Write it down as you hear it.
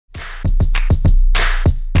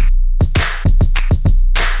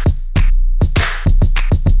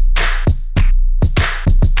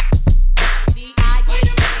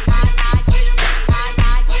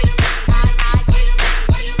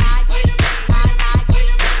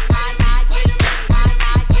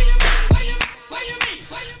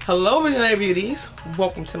Hello Annette Beauties,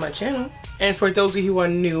 welcome to my channel. And for those of you who are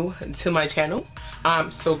new to my channel,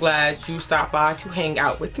 I'm so glad you stopped by to hang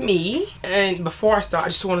out with me. And before I start, I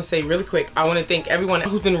just want to say really quick, I want to thank everyone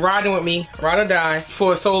who's been riding with me, ride or die,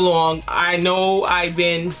 for so long. I know I've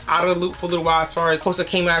been out of the loop for a little while as far as post I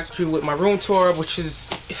came at you with my room tour, which is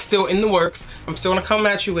still in the works. I'm still gonna come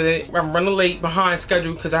at you with it. I'm running late behind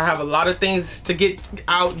schedule because I have a lot of things to get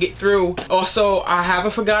through. Also, I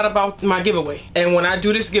haven't forgot about my giveaway. And when I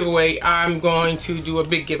do this giveaway, I'm going to do a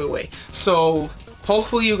big giveaway. So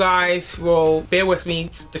hopefully you guys will bear with me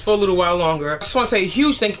just for a little while longer. I just want to say a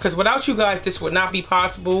huge thank you because without you guys, this would not be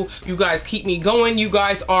possible. You guys keep me going. You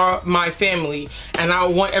guys are my family. And I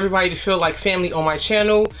want everybody to feel like family on my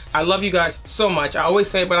channel. I love you guys so much. I always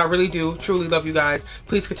say it, but I really do truly love you guys.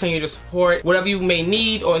 Please continue to support. Whatever you may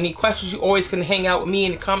need or any questions, you always can hang out with me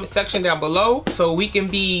in the comment section down below so we can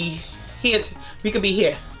be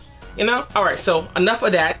here. You know? Alright, so enough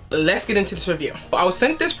of that. Let's get into this review. I was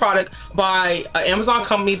sent this product by an Amazon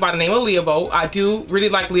company by the name of Liaboe. I do really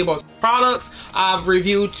like Liaboe's products. I've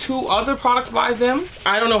reviewed 2 other products by them.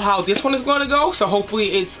 I don't know how this one is going to go, so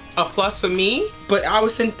hopefully it's a plus for me. But I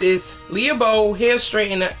was sent this Liaboe hair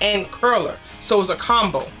straightener and curler. So it's a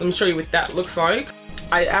combo. Let me show you what that looks like.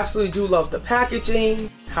 I absolutely do love the packaging,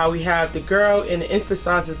 how we have the girl and it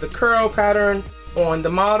emphasizes the curl pattern on the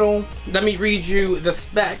model. Let me read you the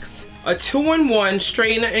specs. A 2-in-1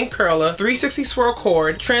 straightener and curler, 360 swirl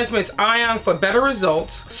cord, transmits ion for better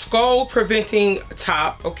results, scald preventing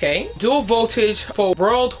top, okay, dual voltage for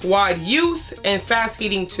worldwide use, and fast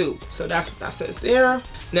heating too. So that's what that says there.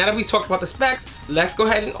 Now that we talked about the specs, let's go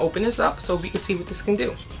ahead and open this up so we can see what this can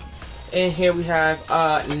do. And here we have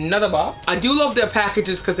another box. I do love their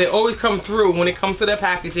packages because they always come through when it comes to their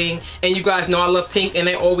packaging. And you guys know I love pink and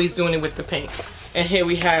they're always doing it with the pinks. And here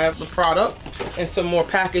we have the product and some more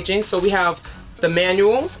packaging. So we have the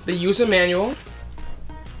manual, the user manual,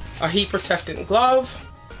 a heat protectant glove,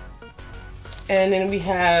 and then we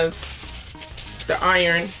have the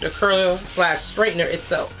iron, the curler slash straightener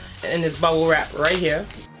itself, and this bubble wrap right here.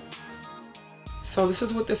 So this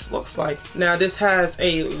is what this looks like. Now this has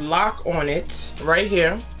a lock on it right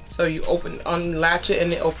here. So you unlatch it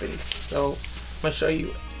and it opens. So I'm gonna show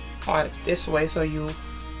you on it this way. So you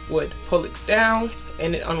would pull it down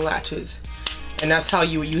and it unlatches. And that's how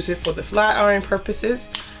you would use it for the flat iron purposes.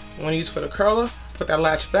 You wanna use it for the curler, put that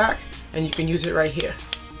latch back and you can use it right here.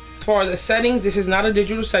 As far as the settings, this is not a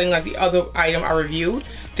digital setting like the other item I reviewed.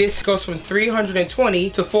 This goes from 320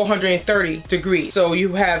 to 430 degrees. So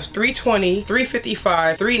you have 320,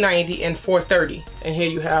 355, 390, and 430. And here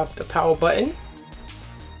you have the power button.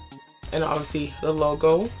 And obviously the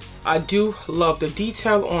logo. I do love the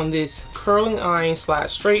detail on this curling iron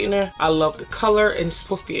slash straightener. I love the color, and it's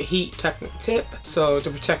supposed to be a heat protectant tip. So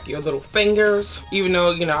to protect your little fingers, even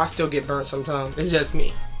though, you know, I still get burnt sometimes. It's just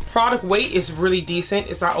me. Product weight is really decent.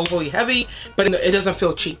 It's not overly heavy, but it doesn't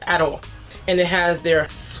feel cheap at all. And it has their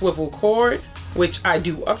swivel cord, which I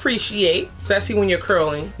do appreciate, especially when you're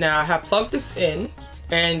curling. Now I have plugged this in,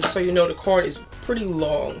 and so you know the cord is pretty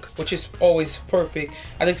long, which is always perfect.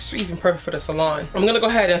 I think it's even perfect for the salon. I'm gonna go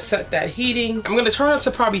ahead and set that heating. I'm gonna turn it up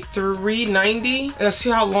to probably 390 and let's see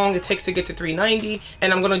how long it takes to get to 390.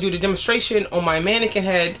 And I'm gonna do the demonstration on my mannequin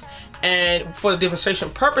head. And for the demonstration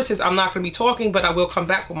purposes, I'm not gonna be talking, but I will come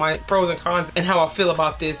back with my pros and cons and how I feel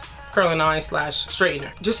about this curling iron slash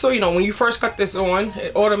straightener. Just so you know, when you first cut this on,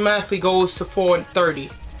 it automatically goes to 430.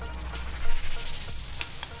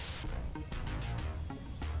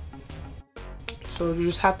 So you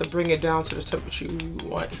just have to bring it down to the temperature you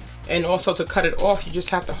want. And also to cut it off, you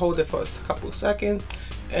just have to hold it for a couple of seconds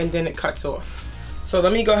and then it cuts off. So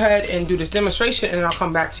let me go ahead and do this demonstration and I'll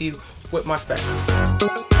come back to you with my specs.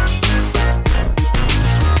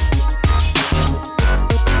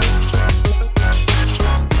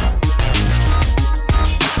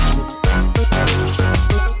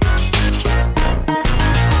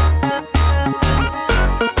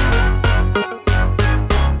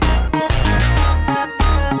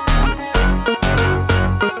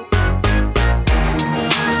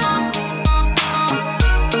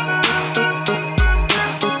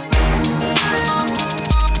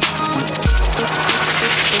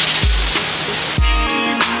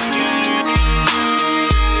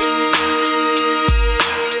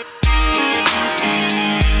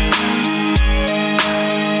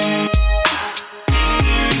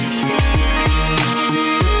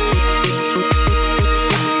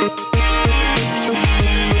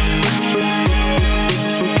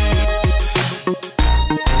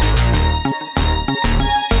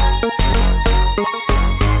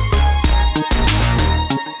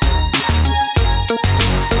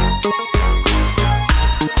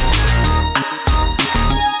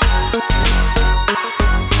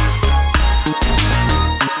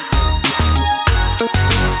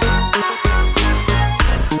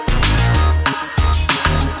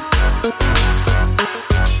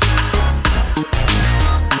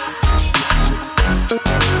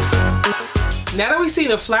 seen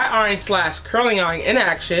the flat iron slash curling iron in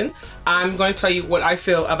action, I'm going to tell you what I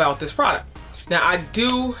feel about this product. Now, I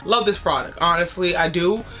do love this product. Honestly, I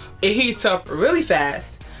do. It heats up really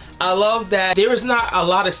fast. I love that there is not a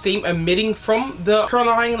lot of steam emitting from the curling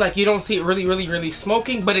iron. Like, you don't see it really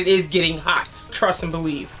smoking, but it is getting hot. Trust and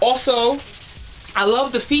believe. Also, I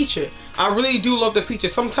love the feature. I really do love the feature.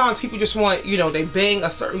 Sometimes people just want, you know, they bang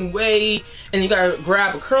a certain way, and you gotta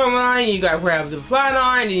grab a curling iron, you gotta grab the flat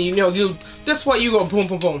iron, and you know, this way you go boom,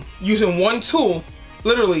 boom, boom. Using one tool,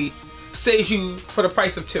 literally, saves you for the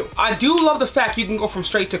price of two. I do love the fact you can go from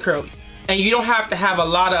straight to curly. And you don't have to have a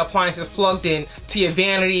lot of appliances plugged in to your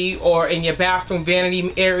vanity or in your bathroom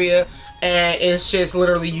vanity area. And it's just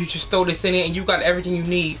literally, you just throw this in it and you got everything you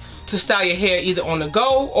need to style your hair either on the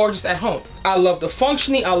go or just at home. I love the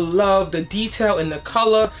functioning. I love the detail in the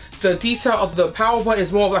color. The detail of the power button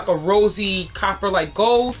is more of like a rosy copper like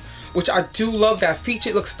gold, which I do love that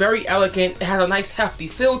feature. It looks very elegant. It has a nice hefty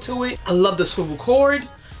feel to it. I love the swivel cord.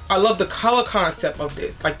 I love the color concept of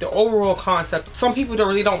this, like the overall concept. Some people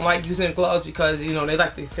really don't like using gloves because, you know, they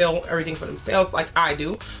like to feel everything for themselves like I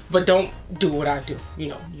do, but don't do what I do, you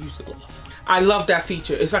know, use the glove. I love that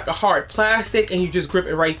feature. It's like a hard plastic and you just grip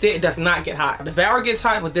it right there. It does not get hot. The barrel gets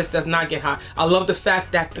hot, but this does not get hot. I love the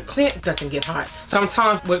fact that the clamp doesn't get hot.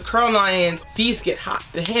 Sometimes with curling irons, these get hot.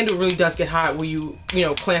 The handle really does get hot when you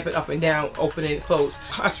know, clamp it up and down, open it and close.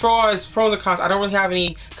 As far as pros and cons, I don't really have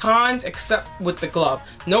any cons except with the glove.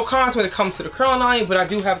 No cons when it comes to the curling iron, but I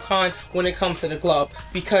do have cons when it comes to the glove,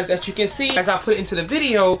 because as you can see, as I put it into the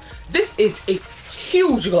video, this is a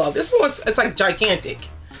huge glove. This one's, it's like gigantic.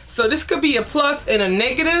 So this could be a plus and a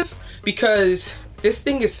negative because this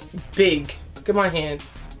thing is big. Look at my hand.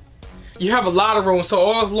 You have a lot of room, so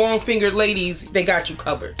all long-fingered ladies, they got you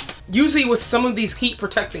covered. Usually with some of these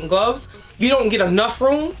heat-protecting gloves, you don't get enough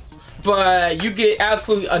room, but you get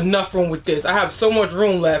absolutely enough room with this. I have so much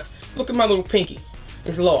room left. Look at my little pinky.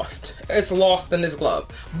 It's lost. It's lost in this glove.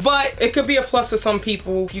 But it could be a plus for some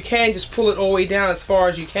people. You can just pull it all the way down as far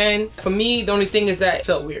as you can. For me, the only thing is that it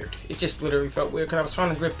felt weird. It just literally felt weird because I was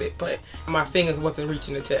trying to grip it, but my fingers wasn't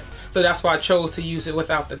reaching the tip. So that's why I chose to use it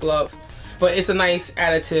without the glove. But it's a nice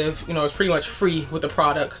additive, you know, it's pretty much free with the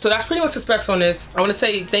product. So that's pretty much the specs on this. I want to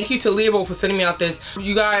say thank you to Liaboe for sending me out this.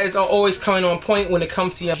 You guys are always coming on point when it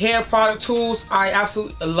comes to your hair product tools. I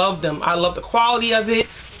absolutely love them. I love the quality of it.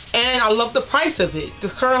 And I love the price of it. The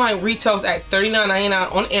curling iron retails at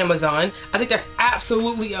 $39.99 on Amazon. I think that's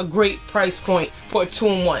absolutely a great price point for a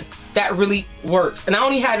 2-in-1. That really works. And I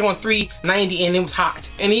only had it on $3.90 and it was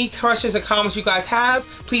hot. Any questions or comments you guys have,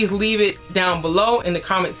 please leave it down below in the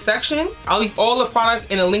comment section. I'll leave all the product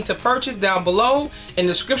and a link to purchase down below in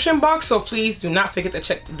the description box, so please do not forget to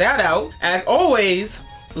check that out. As always,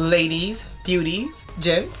 ladies, beauties,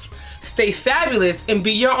 gents, stay fabulous and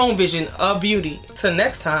be your own vision of beauty. Till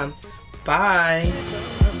next time, bye.